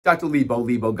Dr. Lebo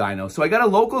Gyno. So I got a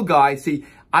local guy. See,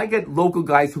 I get local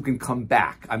guys who can come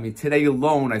back. I mean, today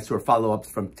alone, I saw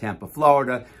follow-ups from Tampa,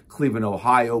 Florida, Cleveland,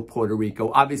 Ohio, Puerto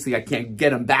Rico. Obviously, I can't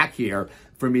get them back here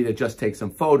for me to just take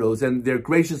some photos. And they're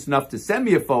gracious enough to send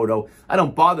me a photo. I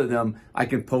don't bother them. I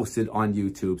can post it on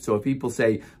YouTube. So if people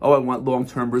say, oh, I want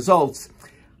long-term results,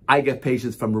 I get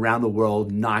patients from around the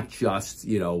world, not just,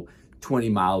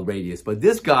 20-mile radius. But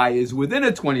this guy is within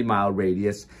a 20-mile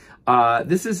radius.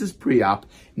 This is his pre-op.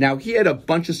 Now, he had a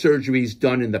bunch of surgeries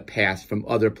done in the past from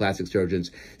other plastic surgeons.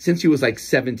 Since he was like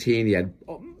 17, he had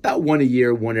about one a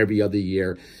year, one every other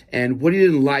year. And what he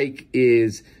didn't like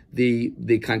is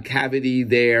the concavity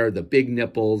there, the big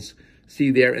nipples, see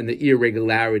there, and the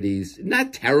irregularities.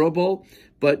 Not terrible,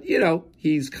 but,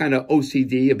 he's kind of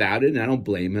OCD about it, and I don't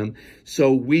blame him.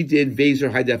 So we did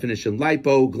Vaser high-definition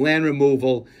lipo, gland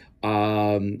removal,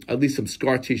 at least some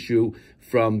scar tissue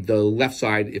from the left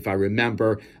side, if I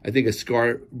remember. I think a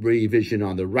scar revision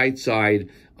on the right side.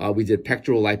 We did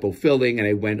pectoral lipofilling, and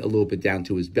I went a little bit down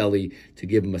to his belly to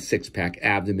give him a six-pack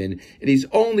abdomen. And he's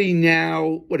only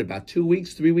now, about 2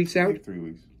 weeks, 3 weeks out? 3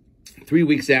 weeks. 3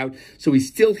 weeks out. So he's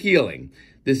still healing.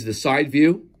 This is the side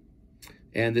view,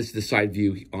 and this is the side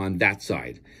view on that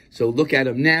side. So look at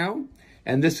him now,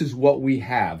 and this is what we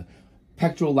have.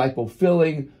 Pectoral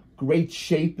lipofilling, great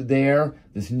shape there.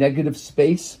 This negative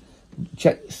space.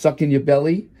 Suck in your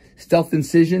belly. Stealth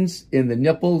incisions in the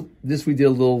nipple. This we did a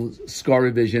little scar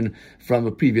revision from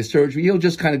a previous surgery. You'll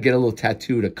just kind of get a little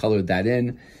tattoo to color that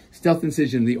in. Stealth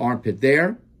incision in the armpit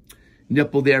there.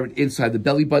 Nipple there inside the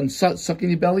belly button. Suck in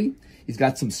your belly. He's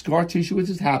got some scar tissue, which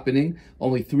is happening.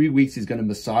 Only 3 weeks, he's going to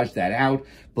massage that out.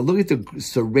 But look at the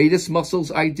serratus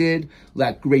muscles I did.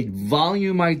 That great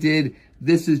volume I did.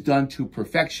 This is done to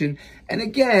perfection. And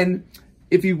again,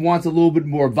 if he wants a little bit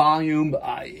more volume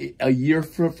a year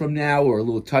from now or a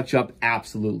little touch up,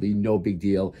 absolutely no big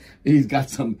deal. He's got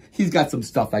some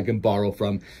stuff I can borrow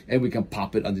from, and we can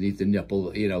pop it underneath the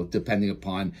nipple, depending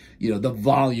upon, the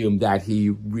volume that he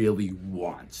really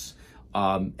wants.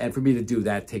 And for me to do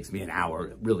that takes me an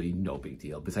hour, really no big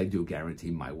deal, because I do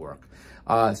guarantee my work.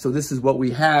 So this is what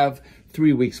we have,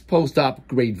 3 weeks post-op,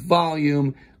 great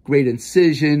volume, great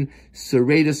incision,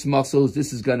 serratus muscles.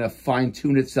 This is going to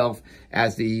fine-tune itself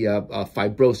as the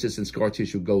fibrosis and scar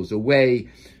tissue goes away.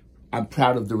 I'm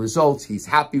proud of the results. He's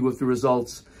happy with the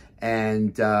results.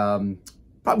 And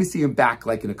probably see him back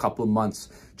like in a couple of months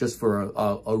just for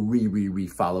a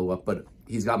follow-up. But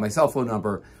he's got my cell phone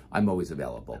number. I'm always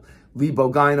available.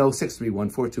 Lebo Gyno,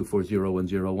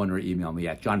 631-424-0101, or email me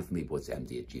at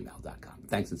jonathanlebowitz@gmail.com.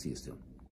 Thanks, and see you soon.